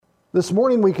This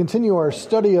morning we continue our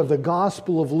study of the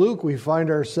Gospel of Luke. We find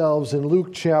ourselves in Luke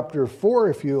chapter 4,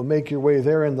 if you'll make your way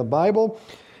there in the Bible.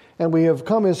 And we have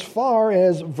come as far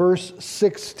as verse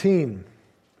 16.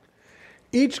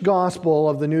 Each Gospel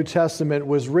of the New Testament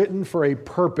was written for a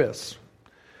purpose.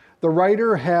 The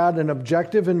writer had an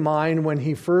objective in mind when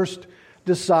he first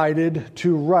decided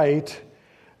to write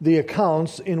the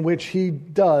accounts in which he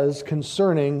does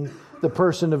concerning the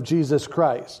person of Jesus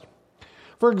Christ.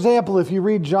 For example, if you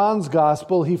read John's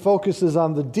Gospel, he focuses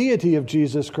on the deity of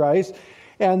Jesus Christ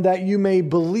and that you may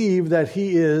believe that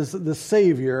he is the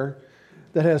Savior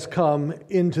that has come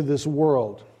into this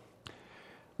world.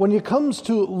 When it comes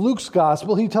to Luke's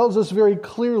Gospel, he tells us very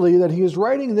clearly that he is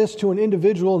writing this to an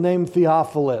individual named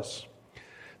Theophilus.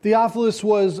 Theophilus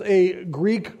was a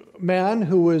Greek man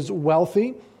who was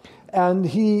wealthy, and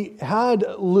he had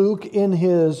Luke in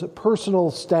his personal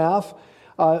staff.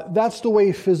 That's the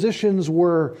way physicians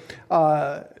were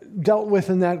dealt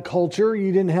with in that culture.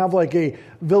 You didn't have like a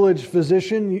village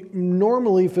physician.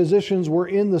 Normally, physicians were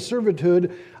in the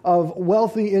servitude of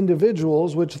wealthy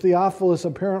individuals, which Theophilus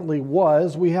apparently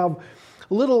was. We have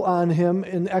little on him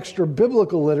in extra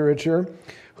biblical literature,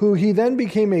 who he then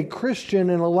became a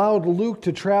Christian and allowed Luke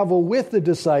to travel with the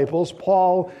disciples,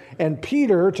 Paul and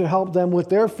Peter, to help them with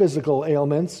their physical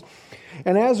ailments.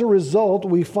 And as a result,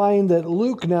 we find that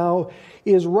Luke now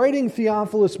is writing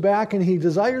Theophilus back, and he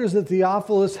desires that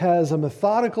Theophilus has a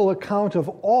methodical account of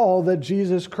all that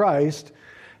Jesus Christ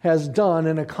has done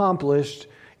and accomplished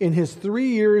in his 3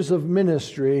 years of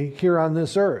ministry here on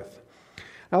this earth.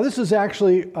 Now, this is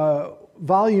actually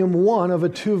volume 1 of a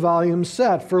 2-volume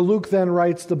set, for Luke then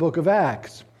writes the book of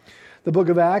Acts. The book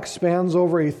of Acts spans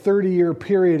over a 30-year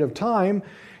period of time,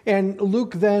 and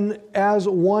Luke then, as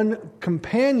one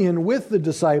companion with the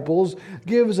disciples,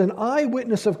 gives an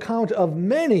eyewitness account of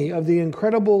many of the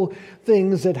incredible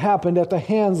things that happened at the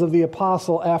hands of the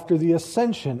apostle after the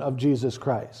ascension of Jesus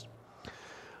Christ.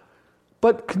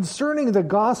 But concerning the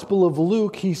Gospel of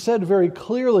Luke, he said very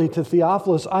clearly to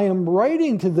Theophilus, I am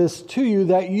writing to this to you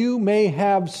that you may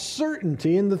have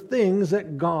certainty in the things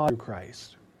that God through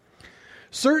Christ.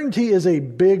 Certainty is a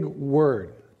big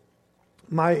word.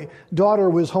 My daughter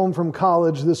was home from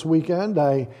college this weekend.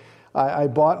 I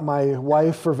bought my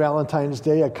wife for Valentine's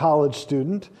Day a college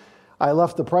student. I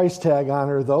left the price tag on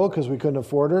her, though, because we couldn't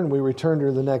afford her, and we returned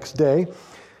her the next day.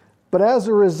 But as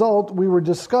a result, we were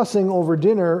discussing over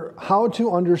dinner how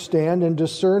to understand and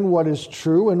discern what is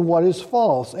true and what is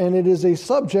false. And it is a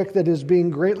subject that is being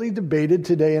greatly debated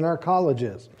today in our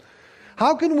colleges.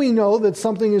 How can we know that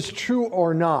something is true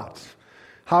or not?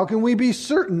 How can we be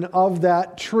certain of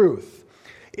that truth?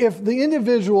 If the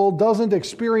individual doesn't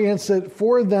experience it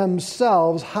for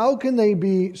themselves, how can they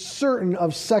be certain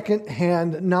of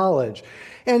second-hand knowledge?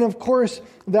 And of course,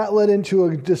 that led into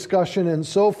a discussion and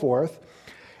so forth.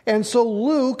 And so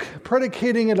Luke,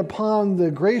 predicating it upon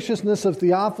the graciousness of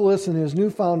Theophilus and his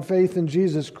newfound faith in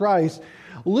Jesus Christ,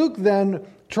 Luke then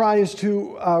tries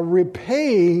to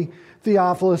repay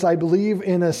Theophilus, I believe,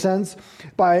 in a sense,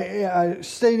 by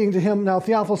stating to him, now,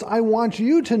 Theophilus, I want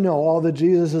you to know all that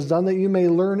Jesus has done, that you may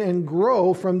learn and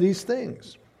grow from these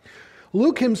things.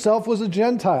 Luke himself was a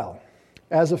Gentile.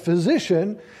 As a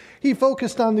physician, he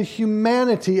focused on the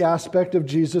humanity aspect of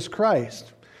Jesus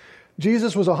Christ.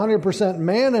 Jesus was 100%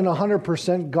 man and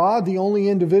 100% God, the only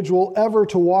individual ever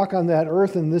to walk on that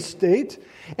earth in this state.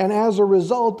 And as a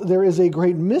result, there is a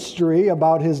great mystery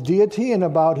about his deity and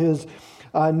about his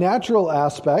natural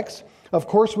aspects. Of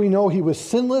course, we know he was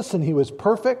sinless and he was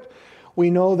perfect. We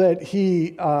know that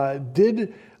he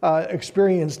did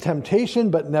experience temptation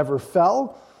but never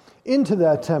fell into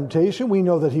that temptation. We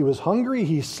know that he was hungry,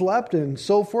 he slept, and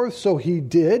so forth. So he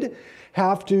did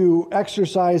have to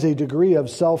exercise a degree of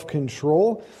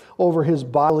self-control over his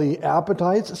bodily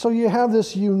appetites. So you have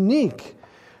this unique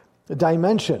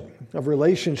dimension of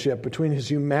relationship between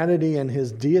his humanity and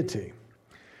his deity.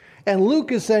 And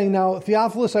Luke is saying, now,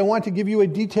 Theophilus, I want to give you a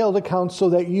detailed account so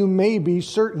that you may be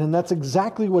certain. And that's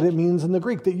exactly what it means in the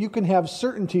Greek, that you can have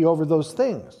certainty over those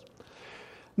things.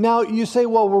 Now, you say,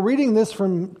 well, we're reading this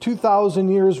from 2,000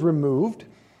 years removed.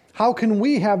 How can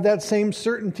we have that same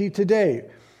certainty today?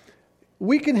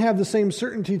 We can have the same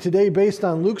certainty today based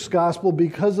on Luke's gospel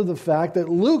because of the fact that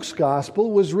Luke's gospel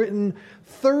was written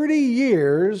 30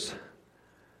 years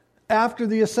after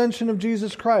the ascension of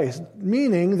Jesus Christ,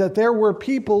 meaning that there were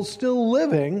people still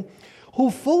living who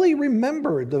fully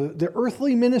remembered the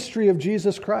earthly ministry of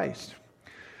Jesus Christ,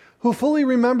 who fully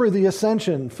remember the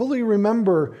ascension, fully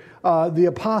remember the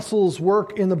apostles'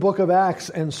 work in the book of Acts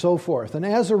and so forth. And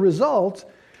as a result,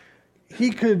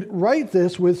 he could write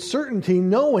this with certainty,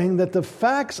 knowing that the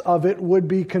facts of it would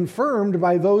be confirmed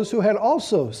by those who had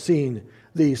also seen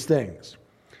these things.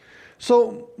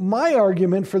 So my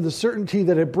argument for the certainty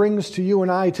that it brings to you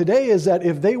and I today is that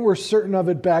if they were certain of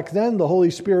it back then, the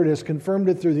Holy Spirit has confirmed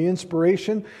it through the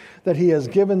inspiration that He has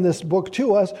given this book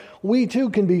to us, we too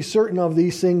can be certain of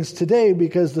these things today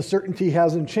because the certainty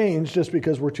hasn't changed just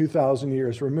because we're 2,000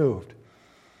 years removed.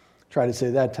 Try to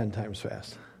say that 10 times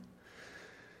fast.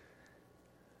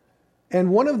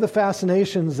 And one of the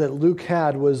fascinations that Luke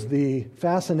had was the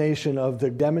fascination of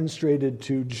the demonstrated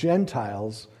to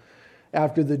Gentiles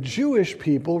after the Jewish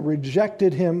people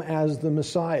rejected him as the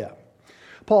Messiah.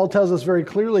 Paul tells us very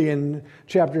clearly in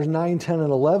chapters 9, 10,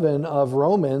 and 11 of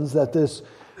Romans that this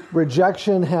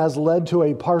rejection has led to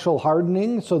a partial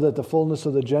hardening so that the fullness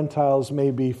of the Gentiles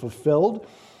may be fulfilled.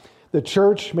 The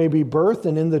church may be birthed,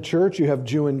 and in the church you have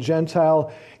Jew and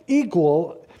Gentile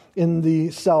equal in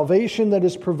the salvation that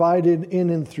is provided in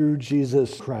and through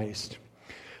Jesus Christ.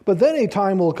 But then a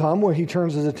time will come where he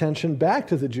turns his attention back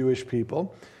to the Jewish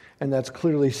people, and that's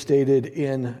clearly stated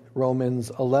in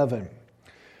Romans 11.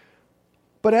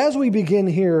 But as we begin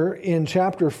here in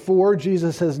chapter 4,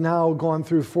 Jesus has now gone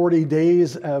through 40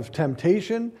 days of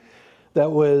temptation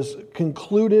that was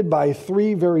concluded by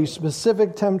 3 very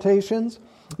specific temptations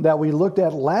that we looked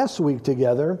at last week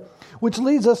together, which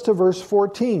leads us to verse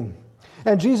 14.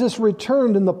 And Jesus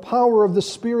returned in the power of the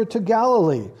Spirit to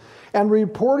Galilee, and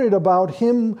report about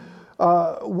him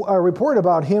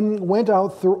went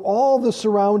out through all the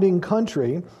surrounding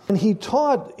country, and he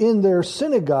taught in their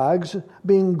synagogues,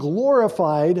 being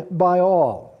glorified by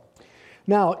all.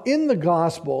 Now, in the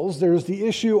Gospels, there's the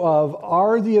issue of,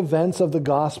 are the events of the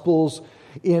Gospels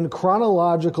in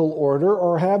chronological order,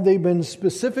 or have they been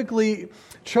specifically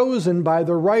chosen by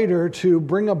the writer to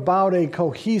bring about a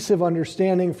cohesive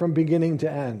understanding from beginning to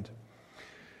end?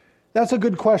 That's a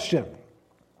good question.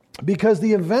 Because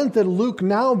the event that Luke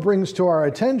now brings to our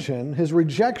attention, his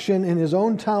rejection in his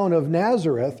own town of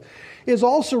Nazareth, is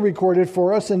also recorded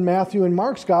for us in Matthew and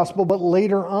Mark's gospel, but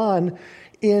later on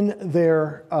in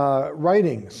their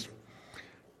writings.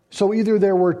 So either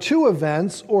there were 2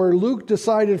 events, or Luke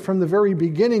decided from the very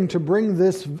beginning to bring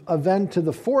this event to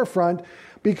the forefront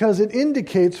because it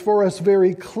indicates for us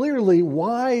very clearly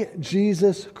why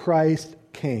Jesus Christ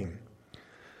came.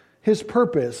 His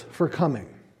purpose for coming.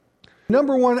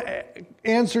 Number one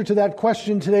answer to that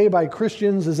question today by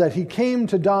Christians is that he came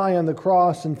to die on the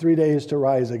cross and 3 days to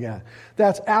rise again.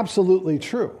 That's absolutely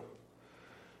true.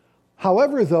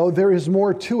 However, though, there is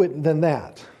more to it than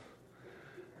that.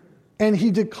 And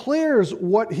he declares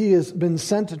what he has been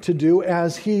sent to do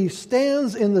as he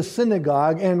stands in the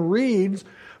synagogue and reads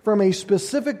from a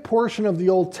specific portion of the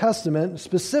Old Testament,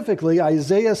 specifically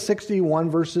Isaiah 61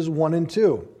 verses 1 and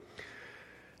 2.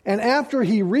 And after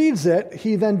he reads it,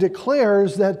 he then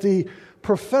declares that the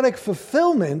prophetic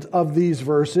fulfillment of these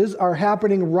verses are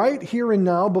happening right here and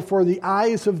now before the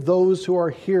eyes of those who are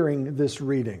hearing this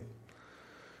reading.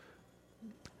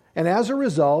 And as a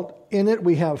result, in it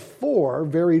we have 4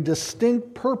 very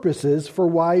distinct purposes for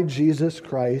why Jesus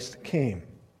Christ came.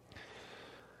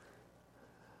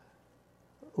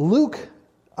 Luke,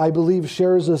 I believe,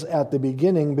 shares this at the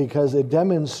beginning because it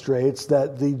demonstrates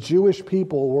that the Jewish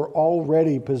people were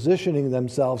already positioning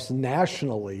themselves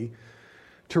nationally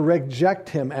to reject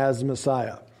him as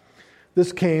Messiah.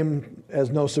 This came as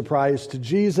no surprise to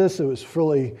Jesus. It was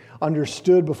fully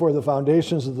understood before the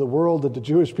foundations of the world that the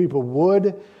Jewish people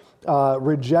would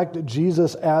reject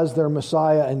Jesus as their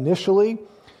Messiah initially,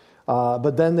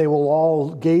 but then they will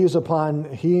all gaze upon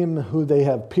him who they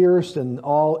have pierced, and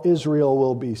all Israel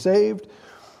will be saved.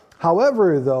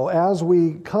 However, though, as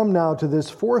we come now to this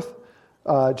 4th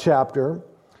chapter,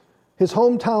 his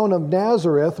hometown of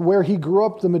Nazareth, where he grew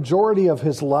up the majority of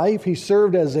his life, he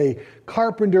served as a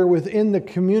carpenter within the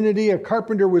community. A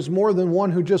carpenter was more than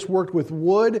one who just worked with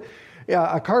wood.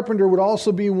 A carpenter would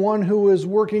also be one who was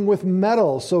working with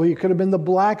metal, so he could have been the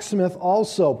blacksmith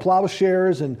also.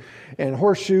 Plowshares and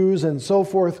horseshoes and so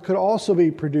forth could also be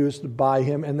produced by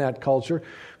him in that culture.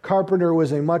 Carpenter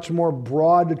was a much more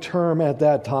broad term at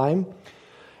that time.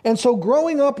 And so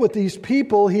growing up with these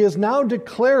people, he is now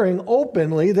declaring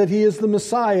openly that he is the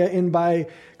Messiah, and by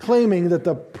claiming that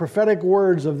the prophetic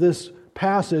words of this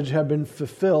passage have been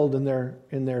fulfilled in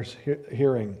their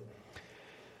hearing.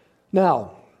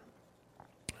 Now,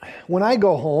 when I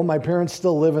go home, my parents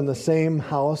still live in the same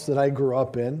house that I grew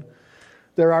up in.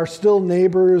 There are still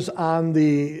neighbors on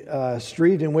the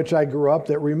street in which I grew up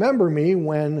that remember me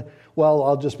when, well,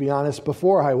 I'll just be honest,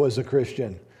 before I was a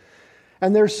Christian.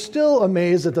 And they're still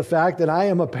amazed at the fact that I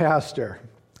am a pastor.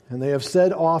 And they have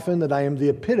said often that I am the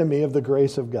epitome of the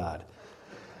grace of God.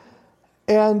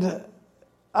 And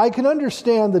I can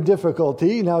understand the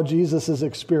difficulty now Jesus is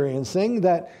experiencing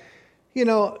that,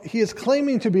 he is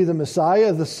claiming to be the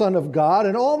Messiah, the Son of God,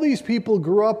 and all these people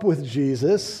grew up with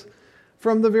Jesus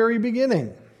from the very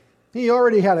beginning. He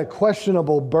already had a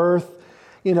questionable birth.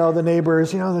 The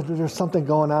neighbors, there's something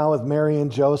going on with Mary and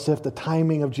Joseph, the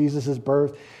timing of Jesus'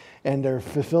 birth and their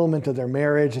fulfillment of their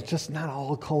marriage. It's just not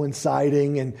all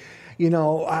coinciding. And,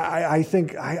 I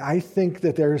think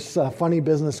that there's a funny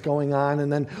business going on.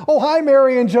 And then, oh, hi,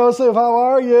 Mary and Joseph. How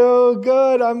are you?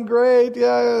 Good. I'm great.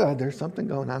 Yeah. There's something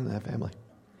going on in that family.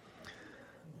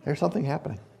 There's something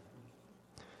happening.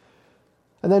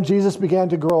 And then Jesus began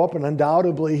to grow up, and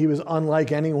undoubtedly he was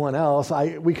unlike anyone else.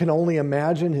 We can only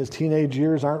imagine his teenage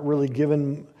years aren't really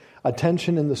given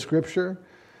attention in the Scripture,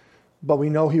 but we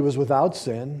know he was without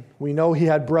sin. We know he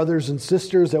had brothers and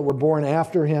sisters that were born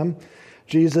after him.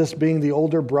 Jesus being the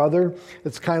older brother,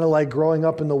 it's kind of like growing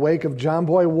up in the wake of John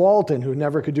Boy Walton, who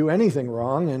never could do anything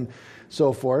wrong, and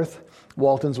so forth.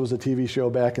 Walton's was a TV show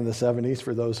back in the 70s,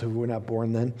 for those who were not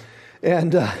born then.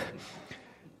 And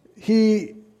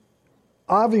he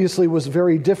obviously was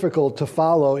very difficult to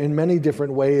follow in many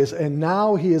different ways, and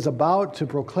now he is about to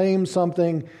proclaim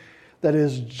something that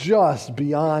is just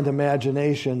beyond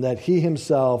imagination, that he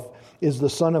himself is the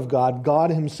Son of God,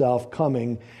 God himself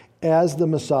coming as the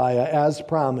Messiah, as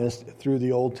promised through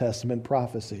the Old Testament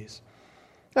prophecies.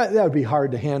 That would be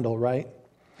hard to handle, right?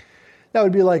 That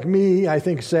would be like me, I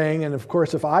think, saying, and of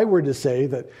course, if I were to say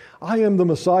that I am the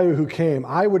Messiah who came,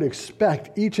 I would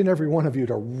expect each and every one of you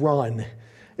to run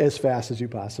as fast as you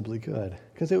possibly could,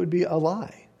 because it would be a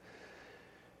lie.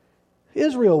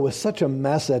 Israel was such a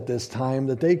mess at this time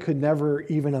that they could never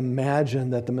even imagine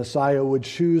that the Messiah would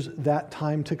choose that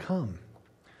time to come.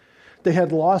 They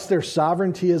had lost their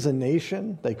sovereignty as a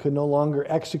nation. They could no longer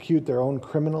execute their own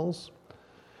criminals.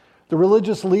 The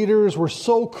religious leaders were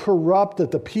so corrupt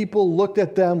that the people looked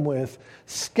at them with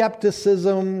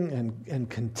skepticism and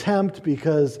contempt,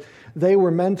 because they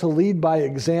were meant to lead by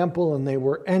example, and they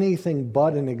were anything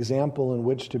but an example in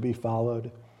which to be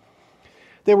followed.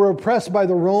 They were oppressed by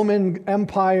the Roman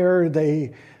Empire.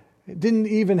 They didn't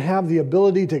even have the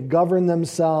ability to govern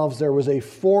themselves. There was a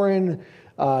foreign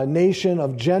nation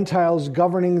of Gentiles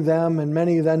governing them, and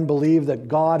many then believed that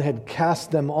God had cast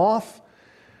them off.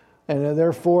 And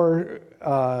therefore,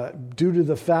 due to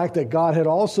the fact that God had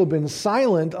also been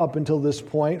silent up until this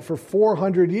point for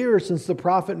 400 years since the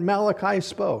prophet Malachi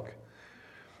spoke.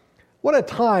 What a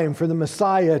time for the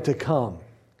Messiah to come.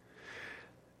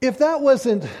 If that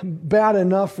wasn't bad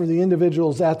enough for the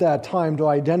individuals at that time to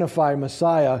identify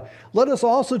Messiah, let us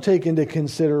also take into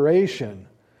consideration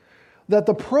that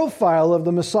the profile of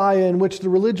the Messiah in which the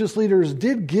religious leaders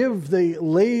did give the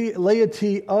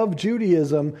laity of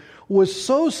Judaism was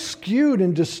so skewed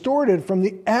and distorted from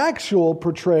the actual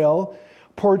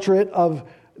portrait of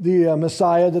the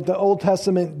Messiah that the Old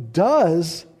Testament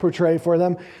does portray for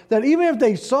them, that even if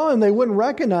they saw him, they wouldn't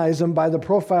recognize him by the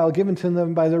profile given to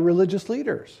them by the religious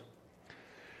leaders.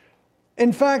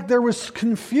 In fact, there was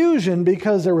confusion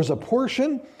because there was a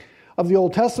portion of the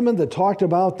Old Testament that talked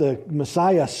about the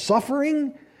Messiah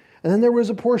suffering, and then there was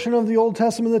a portion of the Old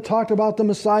Testament that talked about the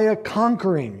Messiah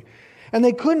conquering. And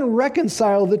they couldn't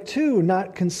reconcile the two,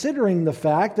 not considering the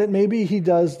fact that maybe he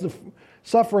does the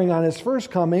suffering on his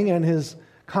first coming and his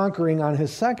conquering on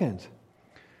his second.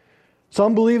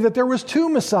 Some believe that there was two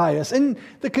Messiahs, and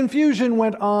the confusion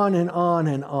went on and on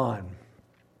and on.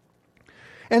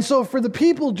 And so for the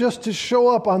people just to show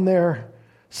up on their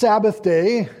Sabbath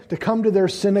day, to come to their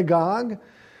synagogue,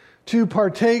 to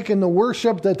partake in the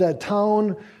worship that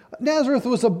town, Nazareth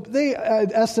they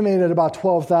estimated about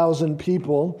 12,000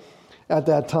 people at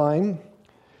that time.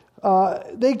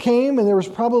 They came, and there was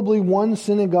probably one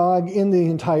synagogue in the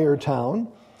entire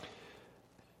town.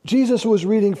 Jesus was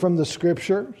reading from the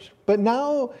Scriptures, but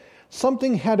now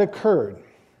something had occurred.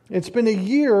 It's been a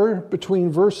year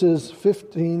between verses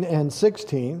 15 and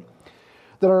 16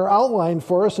 that are outlined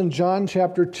for us in John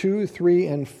chapter 2, 3,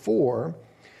 and 4,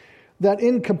 that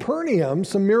in Capernaum,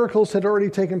 some miracles had already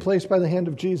taken place by the hand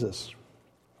of Jesus.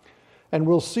 And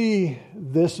we'll see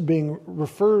this being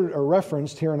referred or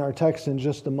referenced here in our text in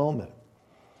just a moment.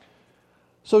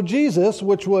 So Jesus,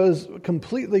 which was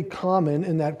completely common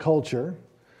in that culture,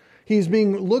 he's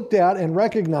being looked at and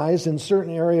recognized in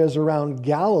certain areas around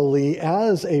Galilee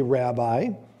as a rabbi.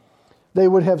 They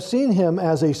would have seen him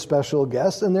as a special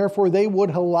guest, and therefore they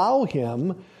would allow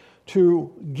him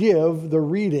to give the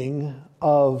reading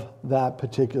of that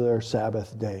particular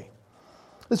Sabbath day.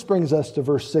 This brings us to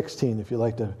verse 16, if you'd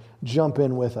like to jump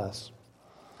in with us.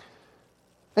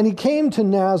 And he came to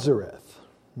Nazareth,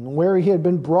 where he had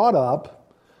been brought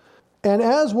up, And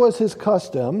as was his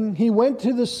custom, he went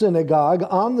to the synagogue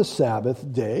on the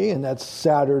Sabbath day, and that's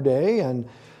Saturday, and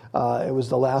it was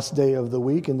the last day of the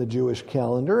week in the Jewish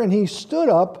calendar, and he stood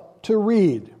up to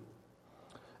read.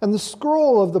 And the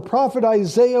scroll of the prophet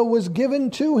Isaiah was given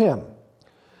to him.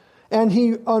 And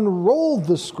he unrolled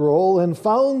the scroll and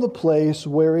found the place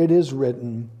where it is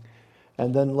written.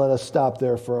 And then let us stop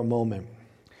there for a moment.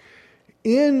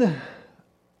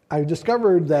 I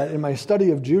discovered that in my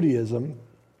study of Judaism,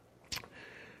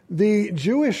 the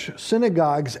Jewish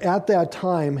synagogues at that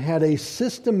time had a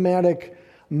systematic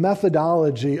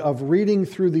methodology of reading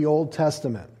through the Old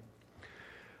Testament.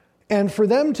 And for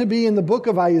them to be in the book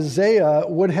of Isaiah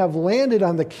would have landed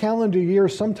on the calendar year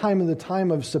sometime in the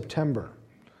time of September.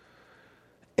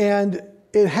 And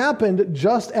it happened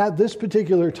just at this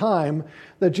particular time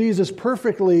that Jesus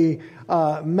perfectly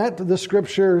met the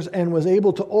Scriptures and was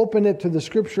able to open it to the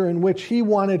Scripture in which he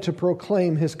wanted to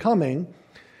proclaim his coming.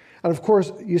 And of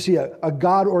course, you see a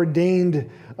God-ordained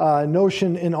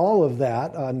notion in all of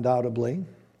that, undoubtedly.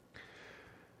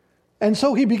 And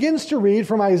so he begins to read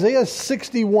from Isaiah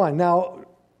 61. Now,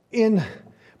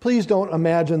 please don't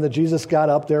imagine that Jesus got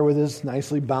up there with his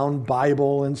nicely bound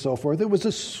Bible and so forth. It was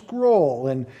a scroll,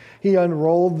 and he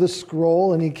unrolled the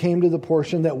scroll, and he came to the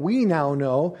portion that we now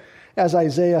know as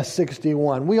Isaiah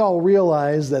 61. We all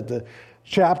realize that the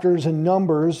chapters and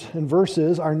numbers and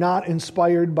verses are not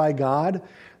inspired by God.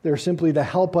 They're simply to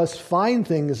help us find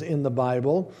things in the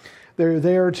Bible. They're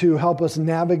there to help us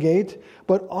navigate,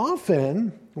 but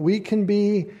often we can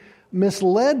be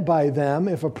misled by them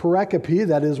if a pericope,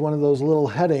 that is one of those little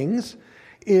headings,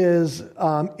 is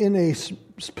in a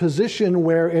position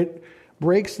where it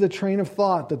breaks the train of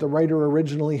thought that the writer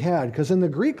originally had. Because in the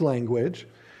Greek language,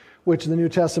 which the New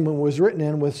Testament was written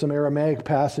in with some Aramaic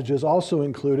passages also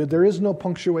included, there is no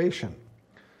punctuation.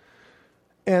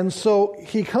 And so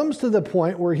he comes to the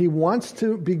point where he wants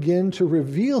to begin to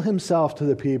reveal himself to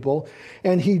the people,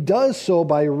 and he does so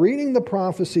by reading the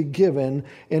prophecy given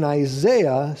in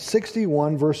Isaiah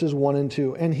 61, verses 1 and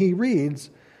 2. And he reads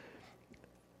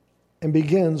and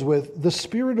begins with, "The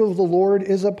Spirit of the Lord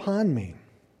is upon me,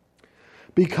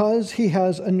 because he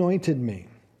has anointed me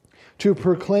to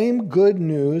proclaim good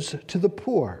news to the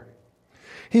poor.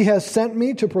 He has sent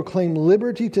me to proclaim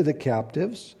liberty to the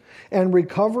captives, and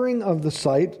recovering of the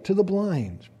sight to the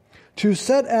blind, to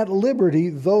set at liberty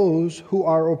those who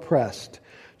are oppressed,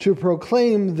 to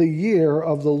proclaim the year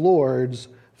of the Lord's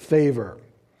favor."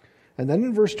 And then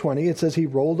in verse 20, it says, he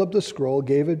rolled up the scroll,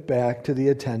 gave it back to the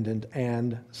attendant,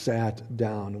 and sat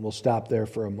down. And we'll stop there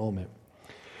for a moment.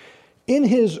 In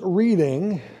his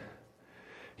reading,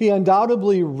 he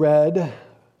undoubtedly read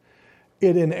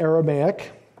it in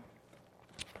Aramaic.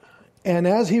 And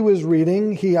as he was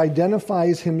reading, he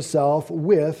identifies himself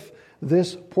with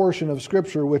this portion of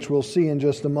Scripture, which we'll see in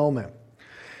just a moment.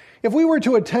 If we were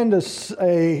to attend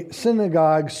a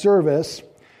synagogue service,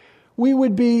 we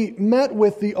would be met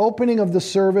with the opening of the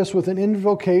service with an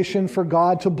invocation for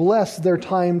God to bless their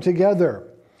time together.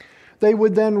 They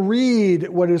would then read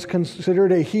what is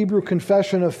considered a Hebrew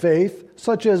confession of faith,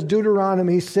 such as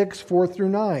Deuteronomy 6, 4 through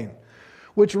 9.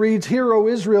 Which reads, "Hear, O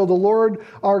Israel, the Lord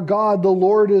our God, the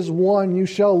Lord is one. You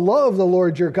shall love the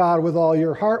Lord your God with all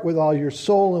your heart, with all your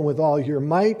soul, and with all your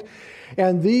might.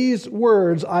 And these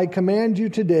words I command you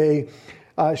today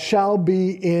shall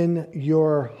be in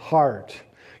your heart.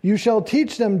 You shall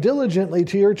teach them diligently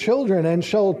to your children, and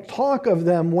shall talk of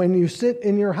them when you sit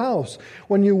in your house,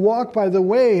 when you walk by the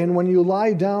way, and when you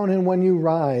lie down, and when you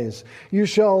rise. You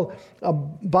shall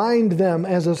bind them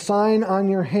as a sign on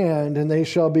your hand, and they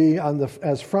shall be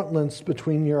as frontlets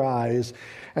between your eyes.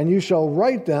 And you shall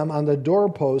write them on the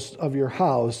doorposts of your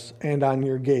house and on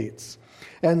your gates."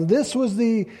 And this was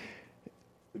the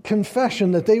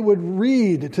confession that they would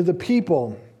read to the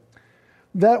people.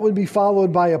 That would be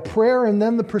followed by a prayer and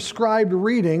then the prescribed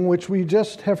reading, which we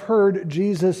just have heard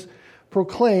Jesus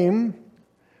proclaim,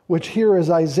 which here is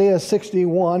Isaiah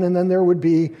 61, and then there would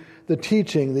be the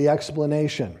teaching, the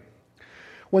explanation.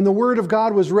 When the word of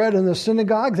God was read in the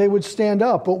synagogue, they would stand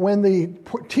up, but when the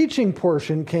teaching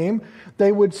portion came,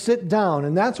 they would sit down.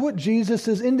 And that's what Jesus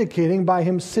is indicating by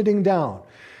him sitting down,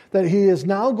 that he is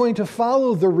now going to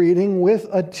follow the reading with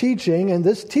a teaching, and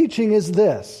this teaching is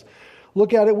this.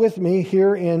 Look at it with me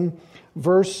here in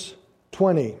verse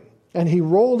 20. "And he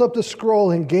rolled up the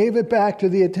scroll and gave it back to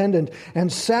the attendant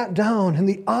and sat down, and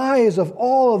the eyes of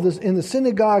all of this in the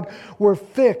synagogue were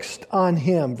fixed on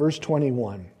him." Verse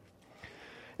 21.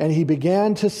 "And he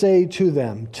began to say to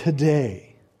them,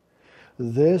 'Today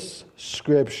this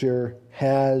scripture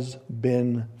has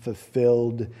been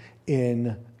fulfilled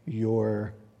in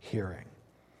your hearing.'"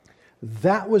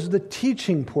 That was the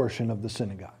teaching portion of the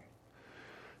synagogue.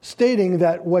 stating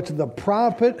that what the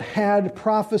prophet had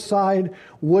prophesied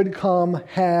would come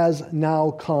has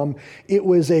now come. It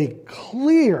was a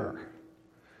clear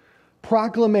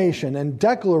proclamation and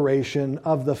declaration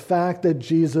of the fact that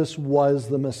Jesus was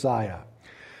the Messiah.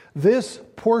 This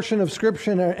portion of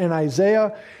Scripture in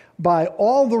Isaiah, by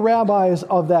all the rabbis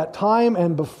of that time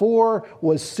and before,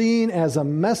 was seen as a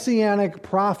messianic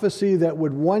prophecy that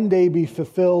would one day be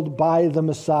fulfilled by the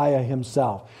Messiah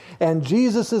himself. And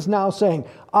Jesus is now saying,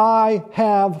 I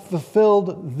have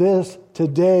fulfilled this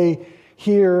today,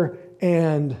 here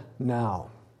and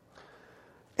now.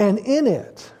 And in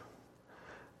it,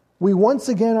 we once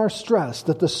again are stressed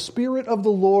that the Spirit of the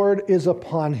Lord is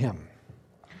upon him.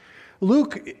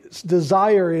 Luke's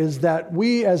desire is that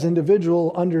we as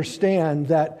individuals understand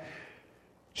that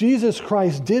Jesus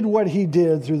Christ did what he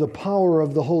did through the power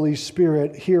of the Holy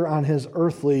Spirit here on his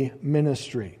earthly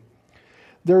ministry.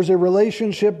 There's a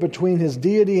relationship between his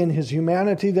deity and his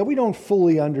humanity that we don't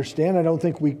fully understand. I don't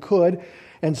think we could,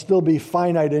 and still be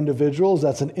finite individuals.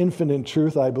 That's an infinite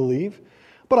truth, I believe.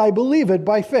 But I believe it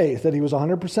by faith, that he was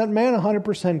 100% man,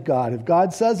 100% God. If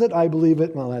God says it, I believe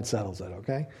it. Well, that settles it,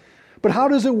 okay? But how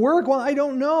does it work? Well, I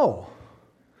don't know.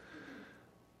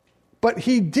 But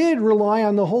he did rely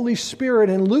on the Holy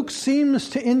Spirit, and Luke seems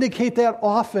to indicate that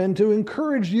often to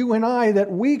encourage you and I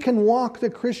that we can walk the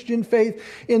Christian faith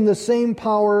in the same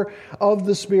power of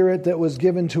the Spirit that was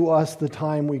given to us the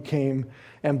time we came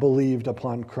and believed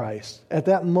upon Christ. At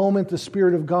that moment, the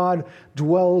Spirit of God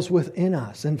dwells within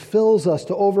us and fills us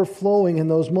to overflowing in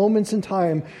those moments in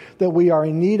time that we are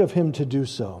in need of him to do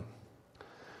so.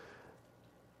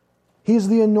 He's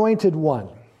the anointed one.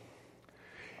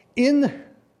 In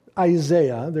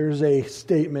Isaiah, there's a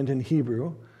statement in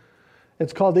Hebrew.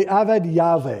 It's called the Aved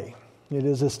Yahweh. It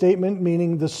is a statement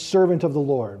meaning the servant of the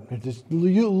Lord.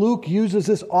 Luke uses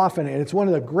this often, and it's one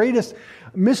of the greatest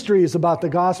mysteries about the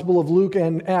Gospel of Luke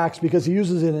and Acts, because he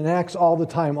uses it in Acts all the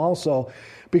time also,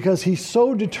 because he's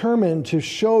so determined to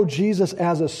show Jesus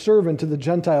as a servant to the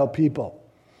Gentile people,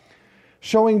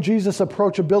 showing Jesus'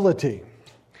 approachability,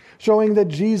 showing that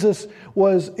Jesus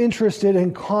was interested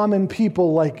in common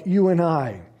people like you and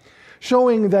I,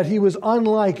 showing that he was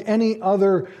unlike any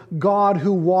other God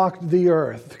who walked the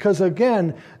earth. Because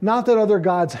again, not that other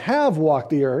gods have walked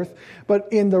the earth, but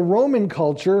in the Roman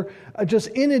culture, just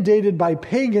inundated by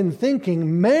pagan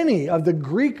thinking, many of the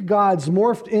Greek gods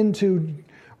morphed into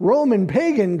Roman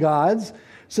pagan gods,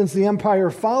 since the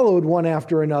empire followed one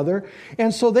after another.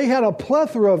 And so they had a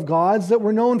plethora of gods that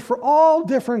were known for all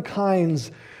different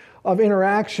kinds of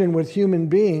interaction with human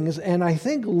beings. And I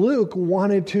think Luke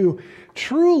wanted to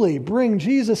truly bring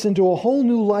Jesus into a whole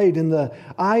new light in the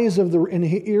eyes of in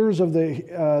the ears of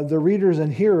the readers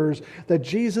and hearers, that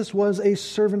Jesus was a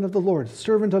servant of the Lord,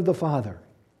 servant of the Father,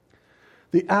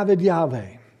 the Aved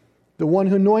Yahweh, the one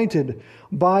who anointed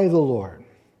by the Lord.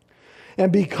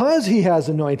 And because he has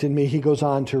anointed me, he goes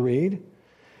on to read,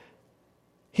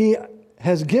 he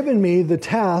has given me the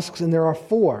tasks, and there are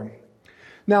 4.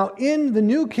 Now, in the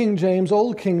New King James,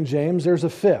 Old King James, there's a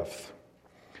 5th.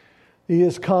 He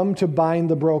has come to bind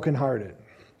the brokenhearted.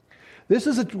 This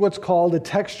is what's called a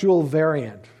textual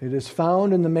variant. It is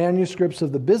found in the manuscripts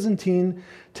of the Byzantine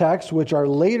texts, which are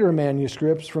later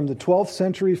manuscripts from the 12th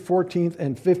century, 14th,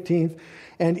 and 15th,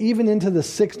 and even into the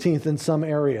 16th in some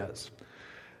areas.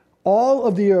 All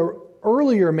of the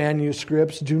earlier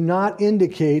manuscripts do not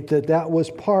indicate that that was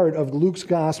part of Luke's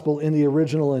gospel in the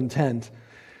original intent.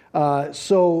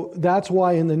 So that's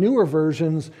why in the newer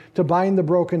versions, to bind the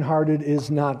brokenhearted is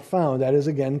not found. That is,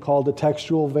 again, called a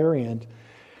textual variant.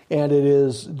 And it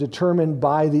is determined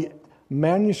by the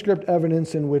manuscript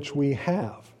evidence in which we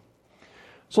have.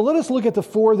 So let us look at the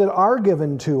 4 that are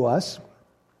given to us: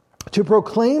 to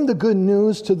proclaim the good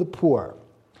news to the poor.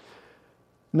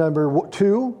 Number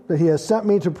 2, that he has sent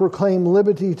me to proclaim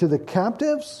liberty to the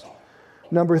captives.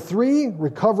 Number 3,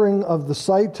 recovering of the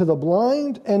sight to the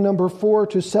blind. And number 4,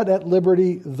 to set at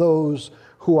liberty those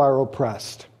who are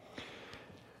oppressed.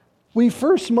 We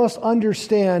first must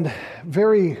understand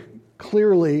very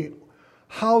clearly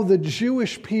how the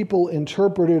Jewish people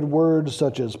interpreted words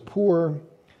such as poor,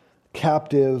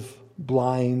 captive,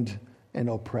 blind, and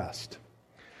oppressed.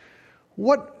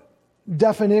 What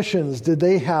definitions did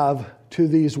they have to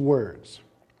these words?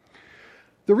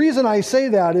 The reason I say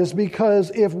that is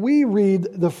because if we read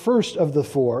the first of the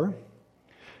 4,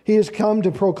 he has come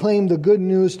to proclaim the good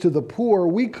news to the poor,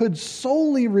 we could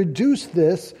solely reduce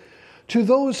this to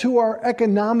those who are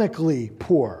economically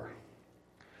poor.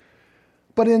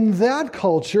 But in that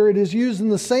culture, it is used in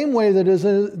the same way that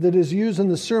is used in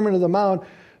the Sermon on the Mount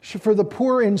for the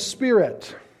poor in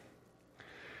spirit.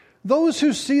 Those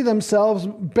who see themselves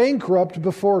bankrupt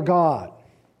before God.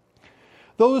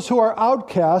 those who are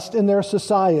outcast in their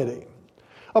society.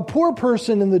 A poor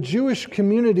person in the Jewish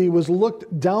community was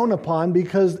looked down upon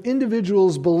because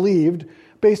individuals believed,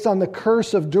 based on the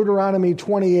curse of Deuteronomy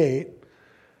 28,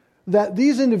 that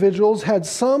these individuals had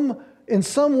in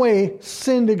some way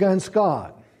sinned against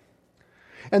God.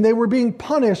 And they were being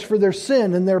punished for their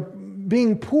sin, and their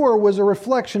being poor was a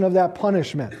reflection of that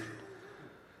punishment.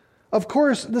 Of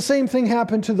course, the same thing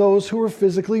happened to those who were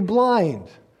physically blind.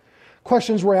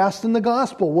 Questions were asked in the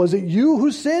gospel. Was it you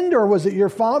who sinned, or was it your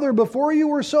father before you,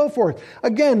 or so forth?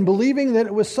 Again, believing that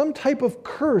it was some type of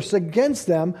curse against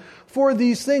them for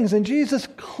these things. And Jesus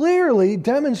clearly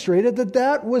demonstrated that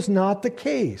that was not the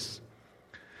case.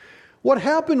 What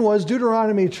happened was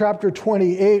Deuteronomy chapter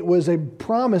 28 was a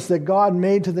promise that God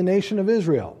made to the nation of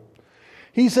Israel.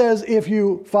 He says, if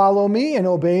you follow me and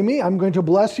obey me, I'm going to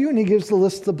bless you, and he gives the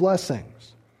list of blessings.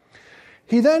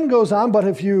 He then goes on, but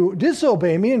if you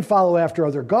disobey me and follow after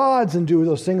other gods and do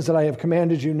those things that I have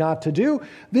commanded you not to do,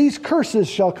 these curses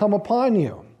shall come upon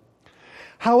you.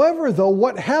 However, though,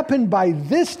 what happened by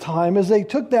this time is they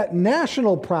took that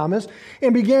national promise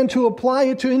and began to apply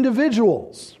it to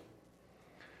individuals.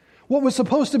 What was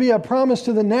supposed to be a promise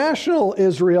to the national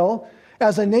Israel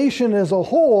as a nation as a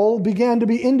whole began to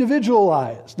be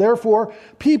individualized. Therefore,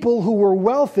 people who were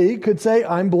wealthy could say,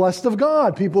 I'm blessed of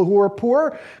God. People who were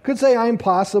poor could say, I'm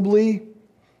possibly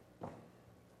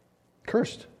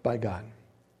cursed by God.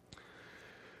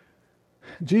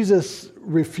 Jesus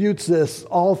refutes this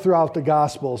all throughout the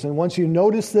Gospels. And once you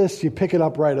notice this, you pick it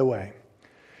up right away.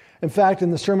 In fact, in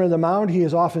the Sermon on the Mount, he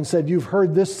has often said, you've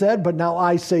heard this said, but now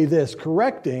I say this,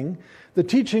 correcting the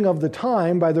teaching of the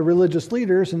time by the religious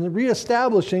leaders and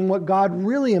reestablishing what God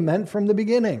really meant from the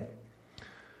beginning.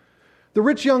 The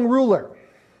rich young ruler,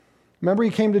 remember he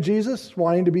came to Jesus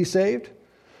wanting to be saved?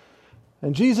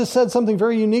 And Jesus said something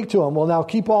very unique to him. Well, now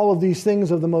keep all of these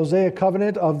things of the Mosaic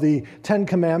covenant, of the 10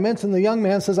 commandments. And the young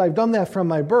man says, I've done that from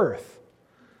my birth.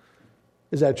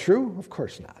 Is that true? Of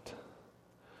course not.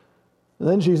 And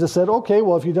then Jesus said, okay,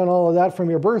 well, if you've done all of that from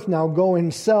your birth, now go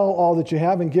and sell all that you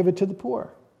have and give it to the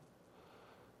poor.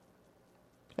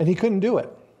 And he couldn't do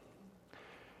it.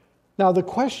 Now, the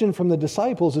question from the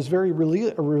disciples is very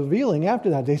revealing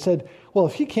after that. They said, well,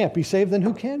 if he can't be saved, then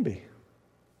who can be?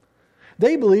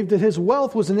 They believed that his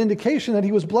wealth was an indication that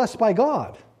he was blessed by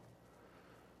God.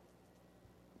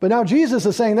 But now Jesus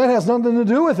is saying that has nothing to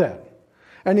do with it.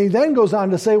 And he then goes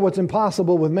on to say what's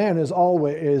impossible with man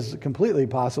is completely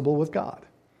possible with God.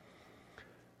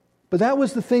 But that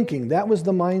was the thinking. That was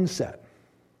the mindset.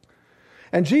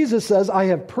 And Jesus says, I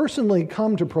have personally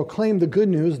come to proclaim the good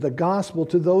news, the gospel,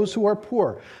 to those who are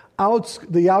poor,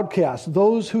 the outcast,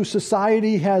 those who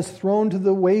society has thrown to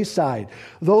the wayside,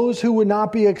 those who would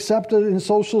not be accepted in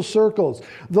social circles,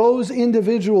 those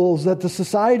individuals that the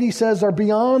society says are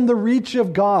beyond the reach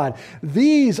of God.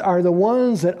 These are the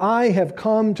ones that I have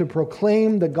come to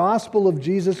proclaim the gospel of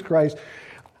Jesus Christ.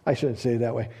 I shouldn't say it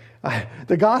that way.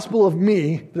 The gospel of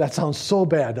me, that sounds so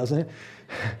bad, doesn't it?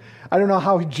 I don't know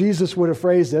how Jesus would have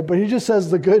phrased it, but he just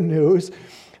says the good news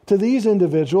to these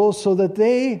individuals so that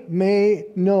they may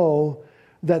know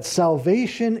that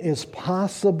salvation is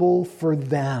possible for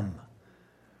them.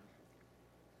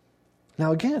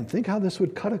 Now again, think how this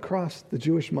would cut across the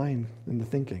Jewish mind and the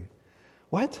thinking.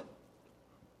 What?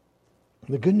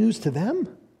 The good news to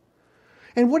them?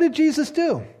 And what did Jesus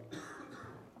do?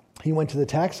 He went to the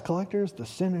tax collectors, the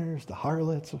sinners, the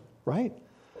harlots, right?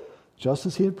 Just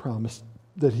as he had promised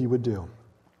that he would do.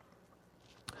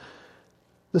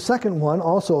 The second one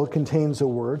also contains a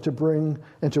word to bring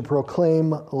and to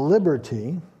proclaim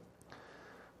liberty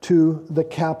to the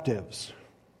captives.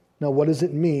 Now, what does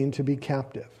it mean to be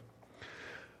captive?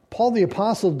 Paul the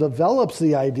Apostle develops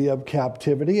the idea of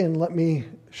captivity, and let me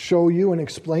show you and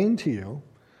explain to you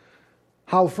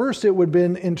how first it would have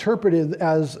been interpreted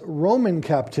as Roman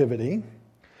captivity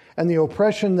and the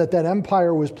oppression that that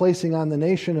empire was placing on the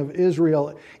nation of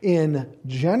Israel in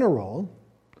general.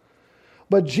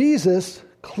 But Jesus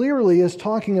clearly is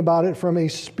talking about it from a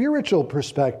spiritual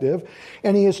perspective,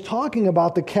 and he is talking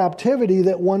about the captivity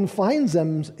that one finds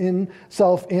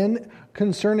himself in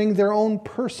concerning their own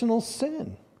personal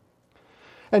sin.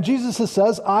 And Jesus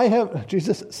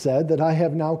said that I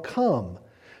have now come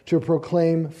to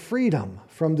proclaim freedom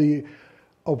from the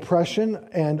oppression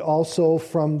and also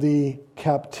from the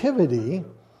captivity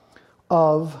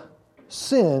of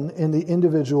sin in the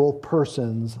individual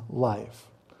person's life.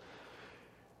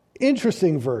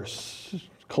 Interesting verse,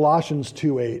 Colossians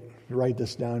 2:8. Write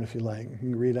this down if you like. You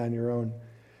can read on your own.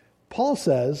 Paul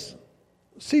says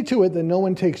See to it that no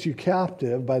one takes you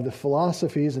captive by the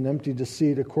philosophies and empty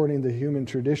deceit according to human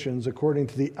traditions, according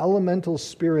to the elemental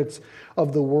spirits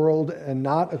of the world, and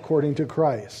not according to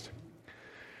Christ.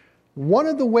 One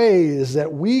of the ways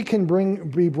that we can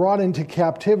be brought into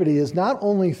captivity is not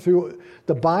only through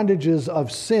the bondages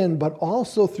of sin, but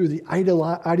also through the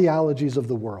ideologies of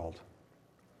the world.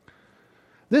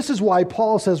 This is why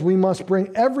Paul says we must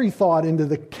bring every thought into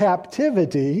the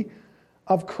captivity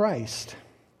of Christ.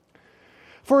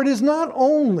 For it is not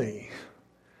only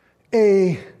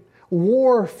a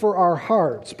war for our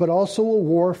hearts, but also a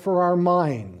war for our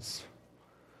minds.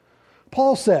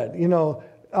 Paul said,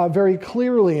 very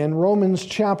clearly in Romans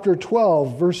chapter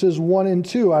 12, verses 1 and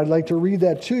 2. I'd like to read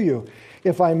that to you,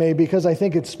 if I may, because I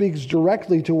think it speaks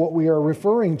directly to what we are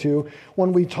referring to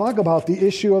when we talk about the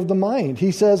issue of the mind.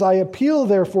 He says, I appeal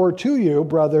therefore to you,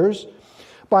 brothers,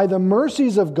 by the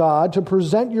mercies of God, to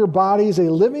present your bodies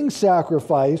a living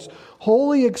sacrifice,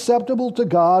 wholly acceptable to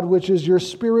God, which is your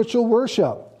spiritual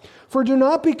worship. For do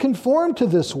not be conformed to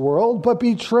this world, but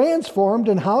be transformed.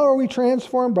 And how are we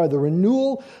transformed? By the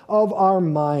renewal of our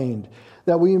mind,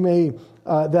 that we may,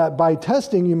 that by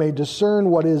testing you may discern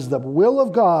what is the will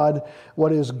of God,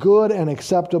 what is good and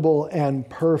acceptable and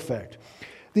perfect.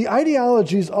 The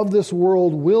ideologies of this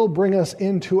world will bring us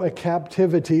into a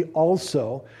captivity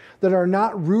also that are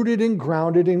not rooted and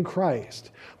grounded in Christ.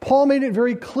 Paul made it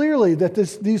very clearly that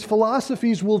these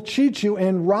philosophies will cheat you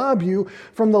and rob you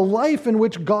from the life in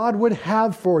which God would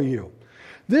have for you.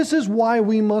 This is why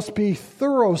we must be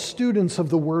thorough students of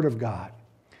the Word of God,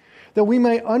 that we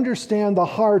may understand the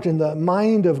heart and the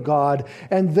mind of God,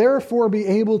 and therefore be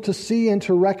able to see and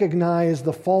to recognize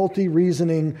the faulty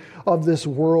reasoning of this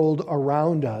world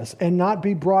around us, and not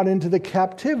be brought into the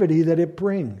captivity that it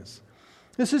brings.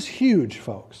 This is huge,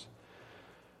 folks.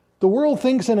 The world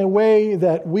thinks in a way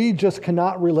that we just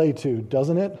cannot relate to,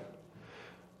 doesn't it?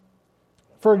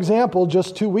 For example,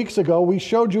 just 2 weeks ago, we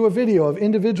showed you a video of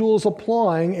individuals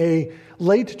applying a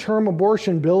late-term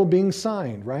abortion bill being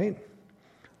signed, right?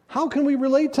 How can we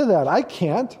relate to that? I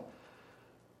can't.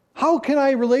 How can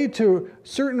I relate to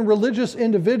certain religious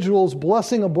individuals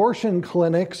blessing abortion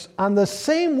clinics on the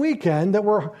same weekend that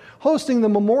we're hosting the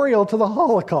memorial to the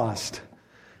Holocaust?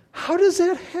 How does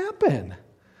that happen?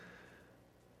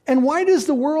 And why does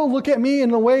the world look at me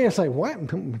in a way it's like, what?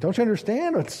 Don't you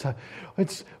understand?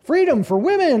 It's freedom for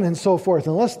women and so forth,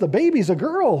 unless the baby's a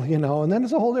girl, and then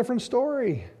it's a whole different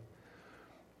story.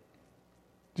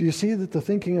 Do you see that the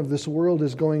thinking of this world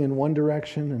is going in one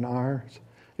direction and ours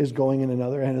is going in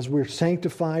another? And as we're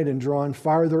sanctified and drawn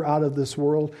farther out of this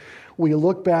world, we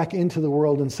look back into the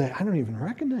world and say, I don't even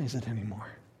recognize it anymore.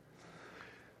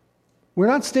 We're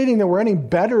not stating that we're any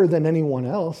better than anyone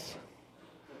else,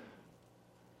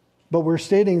 but we're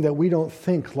stating that we don't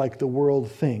think like the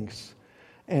world thinks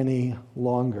any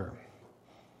longer.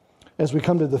 As we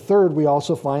come to the third, we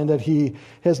also find that he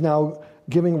has now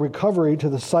giving recovery to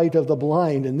the sight of the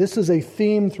blind. And this is a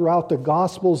theme throughout the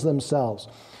Gospels themselves.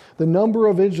 The number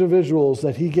of individuals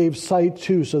that he gave sight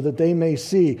to so that they may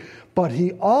see. But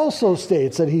he also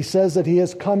states that he says that he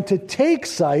has come to take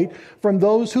sight from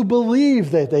those who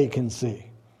believe that they can see.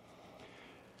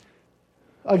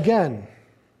 Again,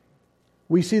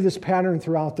 we see this pattern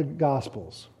throughout the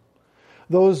Gospels.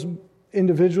 Those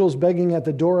individuals begging at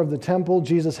the door of the temple,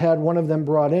 Jesus had one of them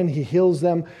brought in. He heals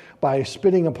them by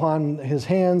spitting upon his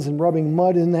hands and rubbing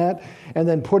mud in that, and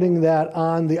then putting that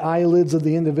on the eyelids of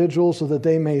the individual so that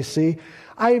they may see.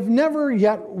 I've never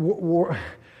yet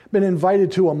been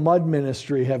invited to a mud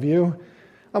ministry, have you?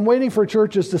 I'm waiting for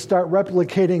churches to start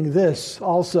replicating this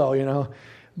also,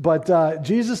 But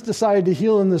Jesus decided to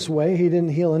heal in this way. He didn't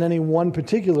heal in any one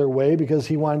particular way because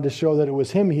he wanted to show that it was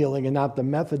him healing and not the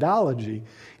methodology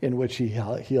in which he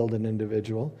healed an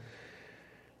individual.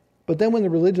 But then when the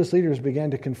religious leaders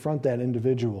began to confront that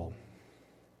individual,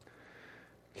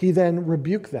 he then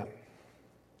rebuked them.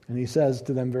 And he says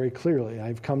to them very clearly,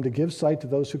 I've come to give sight to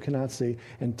those who cannot see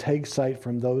and take sight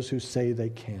from those who say they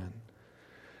can.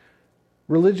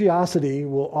 Religiosity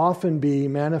will often be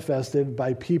manifested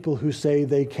by people who say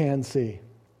they can see.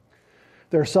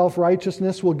 Their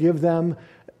self-righteousness will give them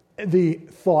the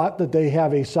thought that they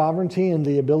have a sovereignty and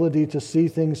the ability to see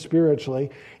things spiritually,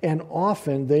 and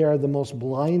often they are the most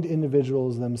blind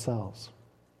individuals themselves.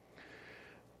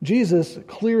 Jesus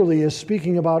clearly is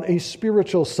speaking about a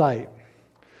spiritual sight.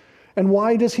 And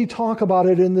why does he talk about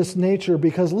it in this nature?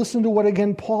 Because listen to what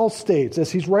again Paul states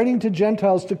as he's writing to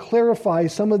Gentiles to clarify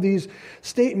some of these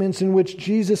statements in which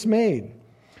Jesus made.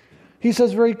 He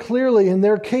says very clearly, in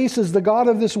their cases, the God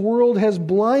of this world has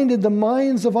blinded the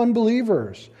minds of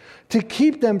unbelievers to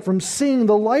keep them from seeing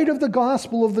the light of the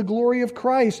gospel of the glory of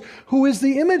Christ, who is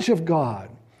the image of God.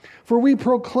 For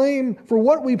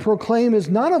what we proclaim is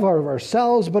not of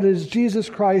ourselves, but is Jesus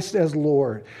Christ as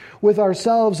Lord, with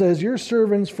ourselves as your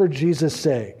servants for Jesus'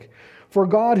 sake. For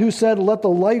God, who said, "Let the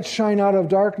light shine out of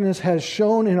darkness," has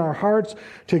shone in our hearts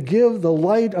to give the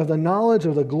light of the knowledge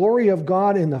of the glory of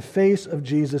God in the face of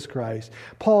Jesus Christ.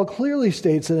 Paul clearly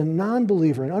states that a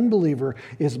non-believer, an unbeliever,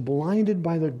 is blinded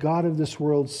by the God of this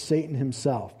world, Satan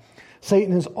himself.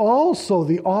 Satan is also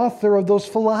the author of those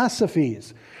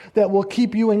philosophies that will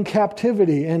keep you in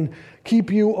captivity and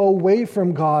keep you away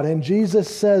from God. And Jesus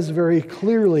says very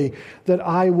clearly that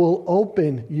I will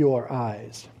open your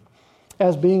eyes.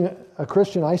 As being a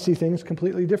Christian, I see things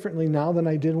completely differently now than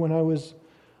I did when I was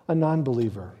a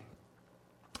non-believer.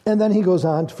 And then he goes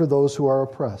on for those who are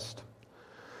oppressed.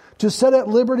 To set at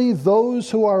liberty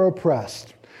those who are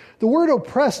oppressed. The word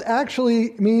oppressed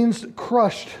actually means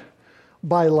crushed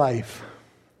by life.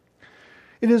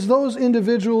 It is those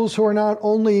individuals who are not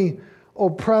only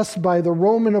oppressed by the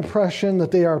Roman oppression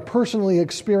that they are personally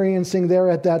experiencing there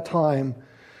at that time,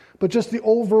 but just the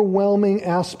overwhelming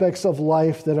aspects of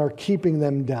life that are keeping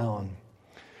them down.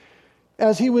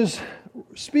 As he was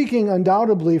speaking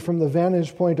undoubtedly from the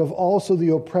vantage point of also the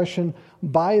oppression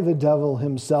by the devil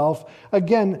himself,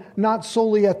 again, not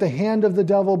solely at the hand of the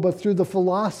devil, but through the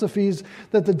philosophies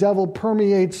that the devil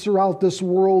permeates throughout this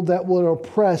world that will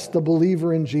oppress the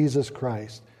believer in Jesus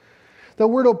Christ. The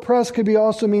word oppress could be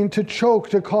also mean to choke,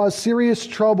 to cause serious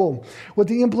trouble, with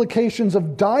the implications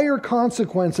of dire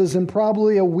consequences and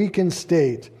probably a weakened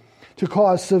state, to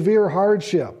cause severe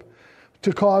hardship,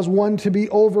 to cause one to be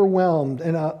overwhelmed,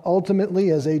 and ultimately,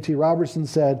 as A.T. Robertson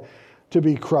said, to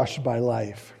be crushed by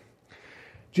life.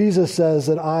 Jesus says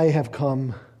that I have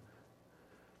come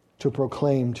to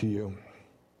proclaim to you.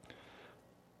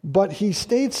 But he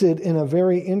states it in a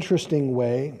very interesting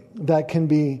way that can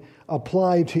be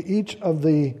applied to each of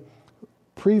the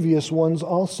previous ones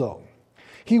also.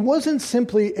 He wasn't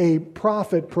simply a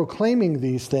prophet proclaiming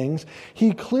these things.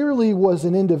 He clearly was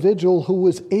an individual who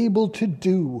was able to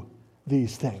do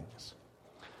these things.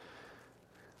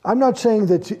 I'm not saying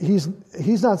that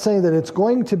he's not saying that it's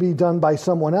going to be done by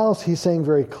someone else. He's saying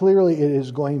very clearly it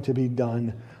is going to be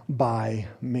done by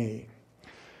me.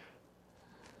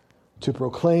 To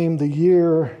proclaim the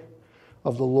year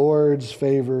of the Lord's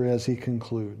favor as he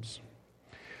concludes.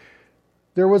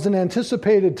 There was an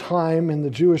anticipated time in the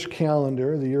Jewish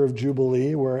calendar, the year of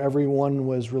Jubilee, where everyone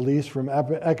was released from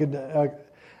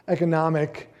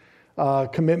economic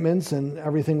commitments and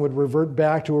everything would revert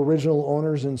back to original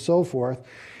owners and so forth.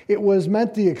 It was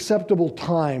meant the acceptable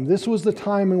time. This was the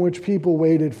time in which people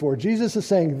waited for. Jesus is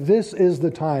saying, this is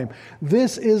the time.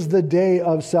 This is the day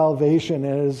of salvation,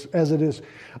 as it is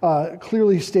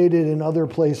clearly stated in other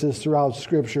places throughout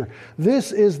Scripture.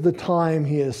 This is the time,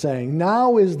 he is saying.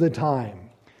 Now is the time.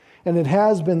 And it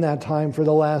has been that time for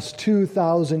the last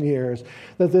 2,000 years,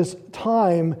 that this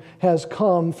time has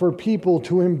come for people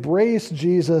to embrace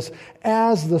Jesus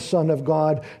as the Son of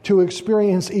God, to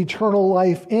experience eternal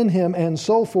life in him and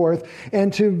so forth,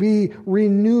 and to be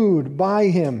renewed by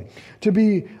him, to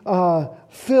be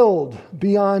filled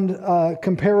beyond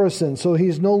comparison. So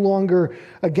he's no longer,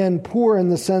 again, poor in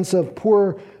the sense of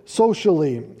poor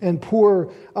socially and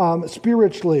poor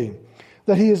spiritually.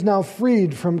 That he is now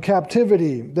freed from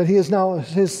captivity, that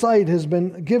his sight has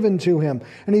been given to him,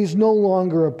 and he's no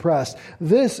longer oppressed.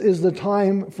 This is the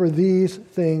time for these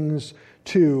things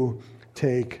to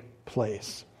take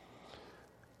place.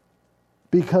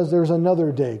 Because there's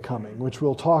another day coming, which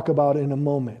we'll talk about in a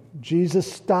moment.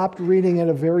 Jesus stopped reading at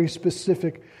a very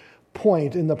specific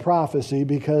point in the prophecy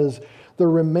because the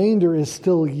remainder is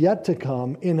still yet to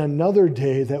come in another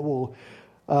day that will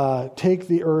take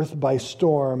the earth by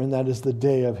storm, and that is the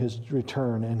day of his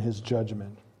return and his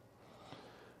judgment.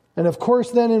 And of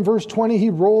course, then in verse 20, he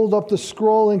rolled up the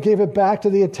scroll and gave it back to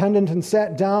the attendant and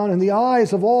sat down, and the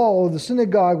eyes of all of the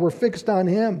synagogue were fixed on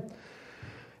him.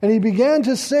 And he began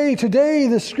to say, "Today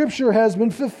the scripture has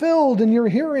been fulfilled in your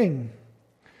hearing."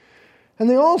 And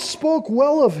they all spoke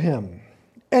well of him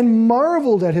and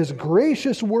marveled at his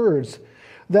gracious words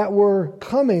that were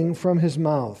coming from his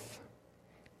mouth.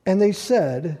 And they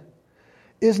said,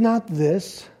 "Is not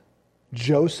this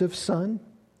Joseph's son?"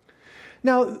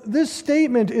 Now, this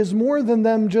statement is more than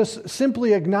them just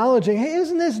simply acknowledging, hey,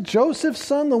 isn't this Joseph's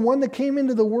son, the one that came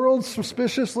into the world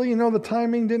suspiciously? The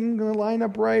timing didn't line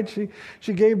up right.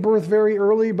 She gave birth very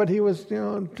early, but he was,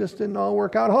 just didn't all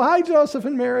work out. Oh, hi, Joseph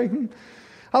and Mary.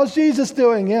 How's Jesus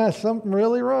doing? Yeah, something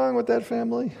really wrong with that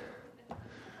family.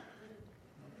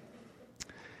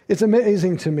 It's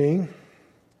amazing to me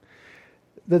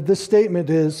that this statement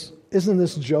isn't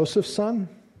this Joseph's son?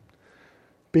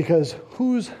 Because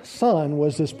whose son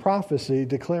was this prophecy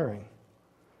declaring?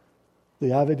 The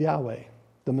Aved Yahweh,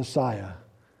 the Messiah,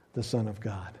 the Son of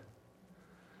God.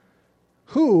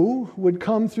 Who would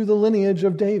come through the lineage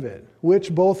of David,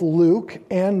 which both Luke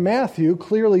and Matthew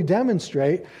clearly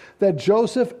demonstrate that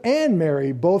Joseph and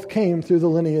Mary both came through the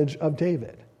lineage of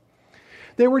David.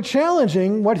 They were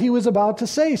challenging what he was about to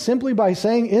say simply by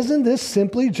saying, isn't this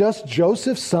simply just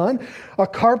Joseph's son, a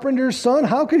carpenter's son?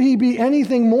 How could he be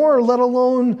anything more, let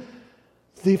alone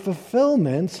the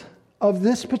fulfillment of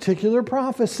this particular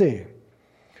prophecy?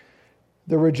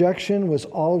 The rejection was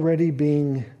already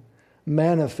being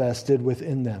manifested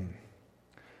within them.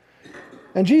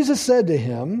 And Jesus said to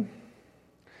him,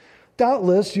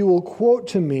 doubtless you will quote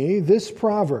to me this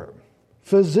proverb,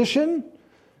 physician,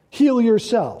 heal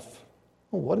yourself.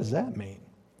 Well, what does that mean?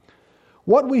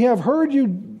 What we have heard you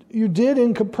did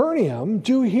in Capernaum,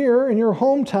 do here in your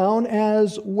hometown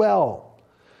as well.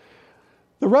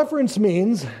 The reference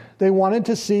means they wanted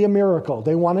to see a miracle.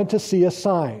 They wanted to see a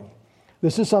sign.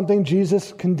 This is something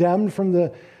Jesus condemned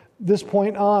from this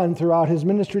point on throughout his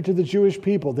ministry to the Jewish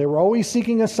people. They were always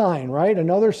seeking a sign, right?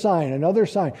 Another sign, another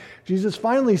sign. Jesus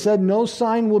finally said, no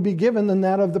sign will be given than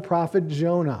that of the prophet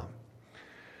Jonah.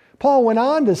 Paul went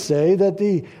on to say that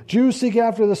the Jews seek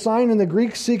after the sign and the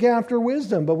Greeks seek after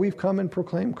wisdom, but we've come and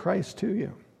proclaimed Christ to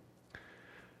you.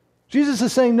 Jesus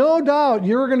is saying, no doubt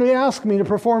you're going to ask me to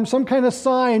perform some kind of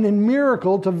sign and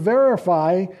miracle to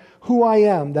verify who I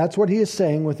am. That's what he is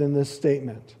saying within this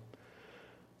statement.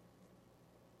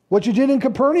 What you did in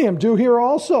Capernaum, do here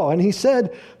also. And he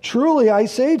said, truly I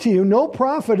say to you, no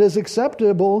prophet is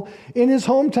acceptable in his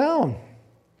hometown.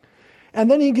 And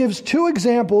then he gives two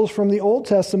examples from the Old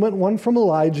Testament, one from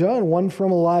Elijah and one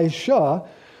from Elisha,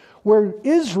 where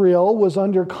Israel was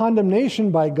under condemnation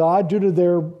by God due to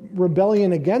their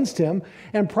rebellion against him,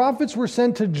 and prophets were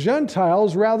sent to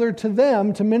Gentiles rather to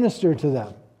them to minister to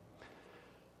them.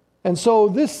 And so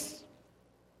this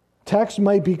text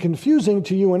might be confusing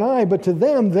to you and I, but to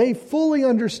them, they fully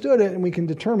understood it, and we can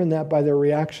determine that by their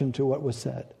reaction to what was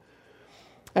said.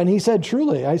 And he said,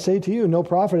 truly, I say to you, no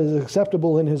prophet is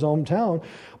acceptable in his hometown.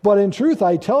 But in truth,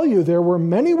 I tell you, there were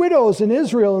many widows in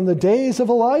Israel in the days of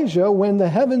Elijah when the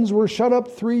heavens were shut up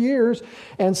 3 years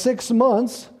and 6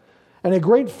 months, and a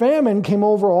great famine came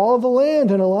over all the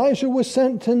land, and Elijah was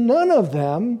sent to none of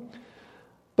them,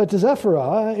 but to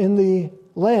Zephyrah in the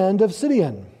land of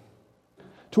Sidon,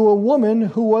 to a woman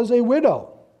who was a widow.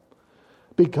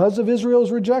 Because of Israel's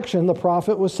rejection, the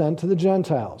prophet was sent to the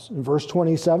Gentiles. In verse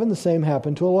 27, the same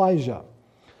happened to Elijah.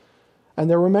 And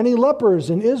there were many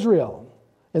lepers in Israel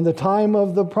in the time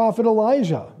of the prophet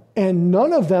Elijah, and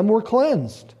none of them were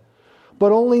cleansed,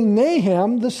 but only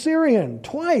Nahum the Syrian,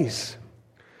 twice.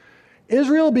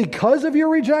 Israel, because of your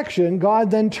rejection,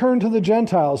 God then turned to the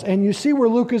Gentiles. And you see where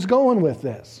Luke is going with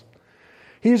this.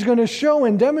 He's going to show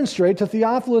and demonstrate to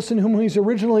Theophilus, in whom he's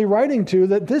originally writing to,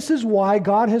 that this is why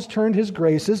God has turned his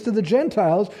graces to the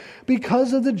Gentiles,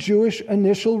 because of the Jewish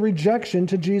initial rejection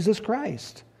to Jesus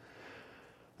Christ.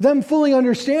 Them fully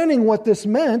understanding what this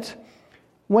meant,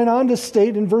 went on to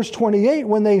state in verse 28,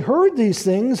 when they heard these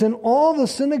things, and all the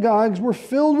synagogues were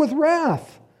filled with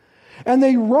wrath. And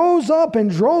they rose up and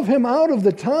drove him out of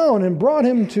the town and brought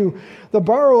him to the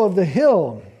brow of the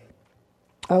hill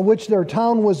on which their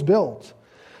town was built,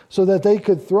 so that they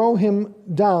could throw him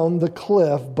down the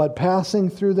cliff, but passing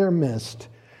through their midst,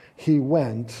 he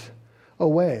went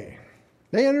away.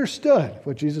 They understood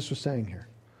what Jesus was saying here.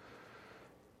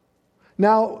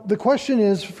 Now, the question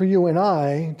is for you and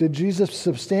I, did Jesus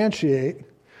substantiate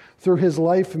through his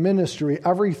life ministry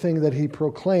everything that he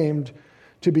proclaimed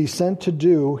to be sent to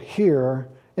do here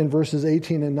in verses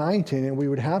 18 and 19? And we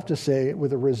would have to say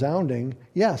with a resounding,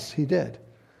 yes, he did.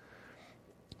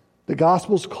 The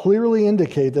Gospels clearly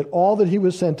indicate that all that he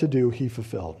was sent to do, he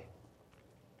fulfilled.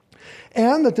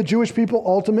 And that the Jewish people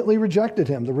ultimately rejected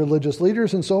him, the religious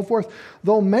leaders and so forth,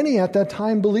 though many at that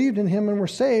time believed in him and were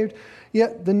saved,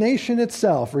 yet the nation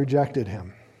itself rejected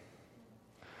him.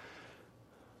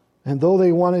 And though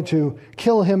they wanted to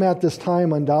kill him at this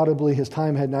time, undoubtedly his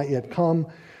time had not yet come,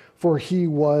 for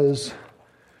he's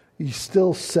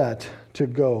still set to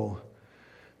go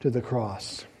to the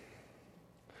cross.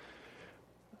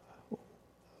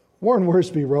 Warren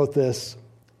Wiersbe wrote this,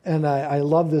 and I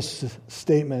love this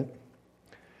statement.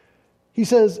 He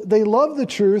says, they love the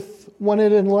truth when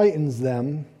it enlightens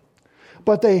them,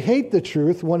 but they hate the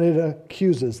truth when it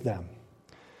accuses them.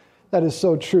 That is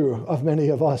so true of many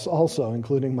of us also,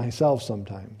 including myself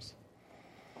sometimes.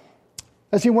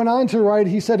 As he went on to write,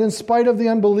 he said, in spite of the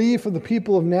unbelief of the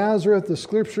people of Nazareth, the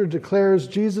Scripture declares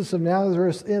Jesus of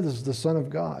Nazareth is the Son of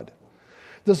God.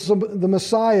 The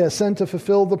Messiah sent to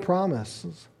fulfill the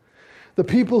promises. The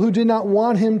people who did not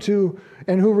want him to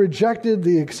and who rejected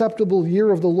the acceptable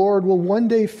year of the Lord will one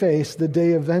day face the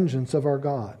day of vengeance of our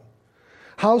God.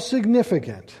 How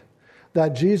significant that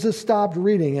Jesus stopped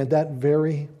reading at that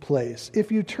very place.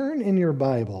 If you turn in your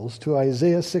Bibles to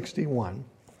Isaiah 61,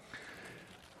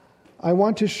 I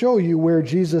want to show you where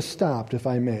Jesus stopped, if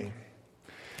I may.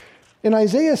 In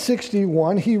Isaiah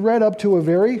 61, he read up to a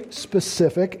very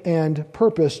specific and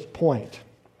purposed point.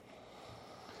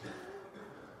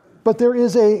 But there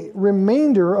is a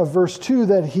remainder of verse 2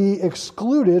 that he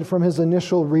excluded from his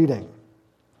initial reading.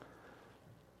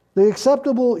 The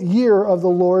acceptable year of the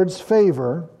Lord's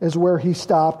favor is where he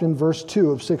stopped in verse 2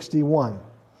 of 61.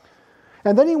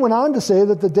 And then he went on to say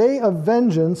that the day of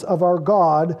vengeance of our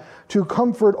God to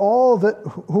comfort all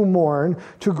who mourn,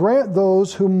 to grant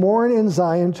those who mourn in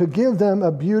Zion, to give them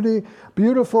a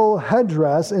beautiful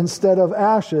headdress instead of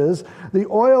ashes, the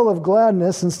oil of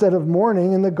gladness instead of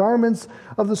mourning, and the garments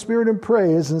of the spirit of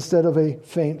praise instead of a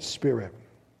faint spirit.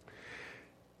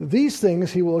 These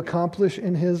things he will accomplish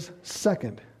in his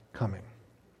second coming.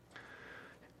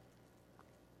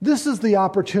 This is the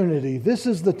opportunity, this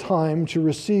is the time to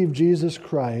receive Jesus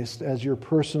Christ as your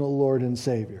personal Lord and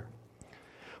Savior.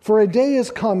 For a day is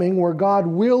coming where God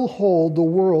will hold the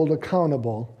world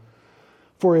accountable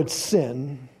for its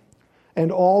sin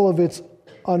and all of its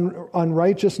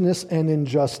unrighteousness and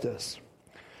injustice.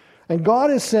 And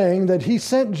God is saying that he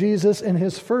sent Jesus in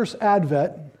his first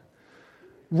advent,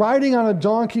 riding on a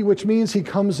donkey, which means he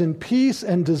comes in peace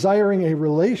and desiring a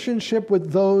relationship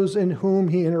with those in whom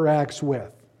he interacts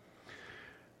with.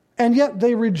 And yet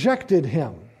they rejected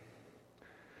him.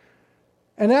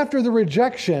 And after the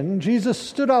rejection, Jesus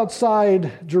stood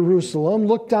outside Jerusalem,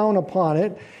 looked down upon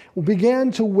it,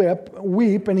 began to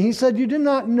weep, and he said, you did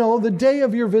not know the day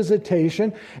of your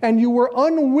visitation, and you were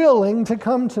unwilling to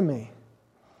come to me.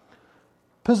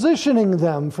 Positioning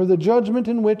them for the judgment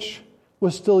in which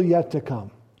was still yet to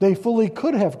come. They fully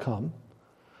could have come,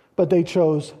 but they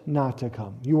chose not to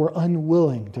come. You were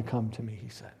unwilling to come to me, he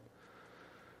said.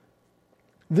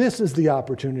 This is the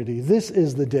opportunity. This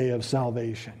is the day of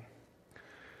salvation.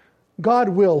 God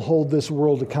will hold this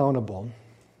world accountable.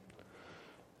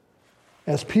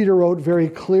 As Peter wrote very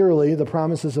clearly, the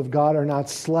promises of God are not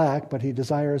slack, but he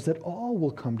desires that all will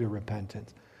come to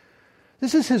repentance.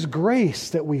 This is his grace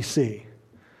that we see.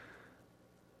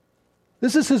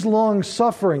 This is his long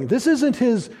suffering. This isn't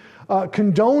his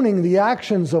condoning the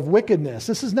actions of wickedness.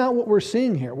 This is not what we're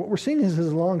seeing here. What we're seeing is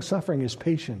his long suffering, his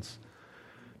patience,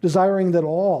 desiring that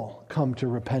all come to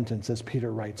repentance, as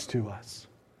Peter writes to us.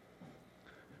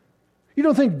 You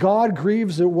don't think God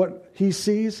grieves at what he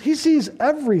sees? He sees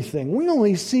everything. We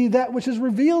only see that which is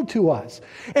revealed to us.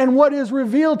 And what is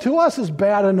revealed to us is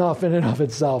bad enough in and of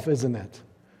itself, isn't it?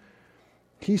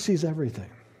 He sees everything.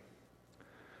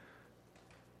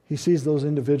 He sees those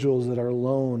individuals that are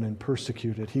alone and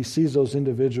persecuted. He sees those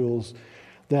individuals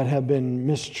that have been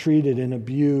mistreated and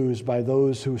abused by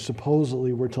those who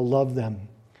supposedly were to love them.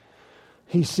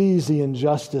 He sees the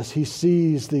injustice. He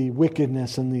sees the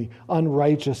wickedness and the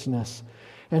unrighteousness.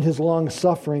 And his long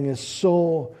suffering is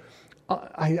so,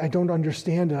 I don't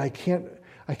understand it. I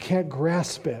can't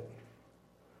grasp it.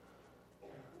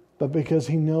 But because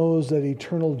he knows that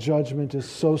eternal judgment is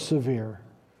so severe,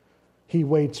 he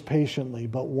waits patiently.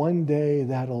 But one day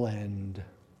that'll end.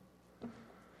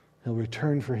 He'll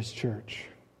return for his church.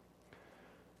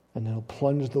 And he'll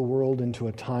plunge the world into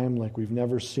a time like we've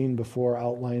never seen before,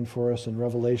 outlined for us in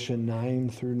Revelation 9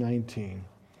 through 19.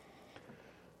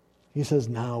 He says,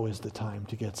 now is the time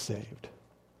to get saved.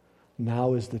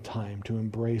 Now is the time to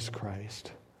embrace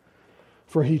Christ.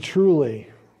 For he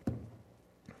truly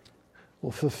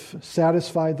will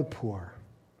satisfy the poor.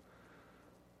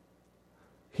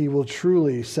 He will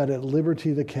truly set at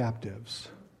liberty the captives,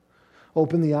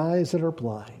 open the eyes that are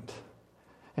blind,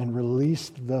 and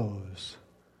release those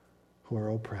who are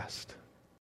oppressed.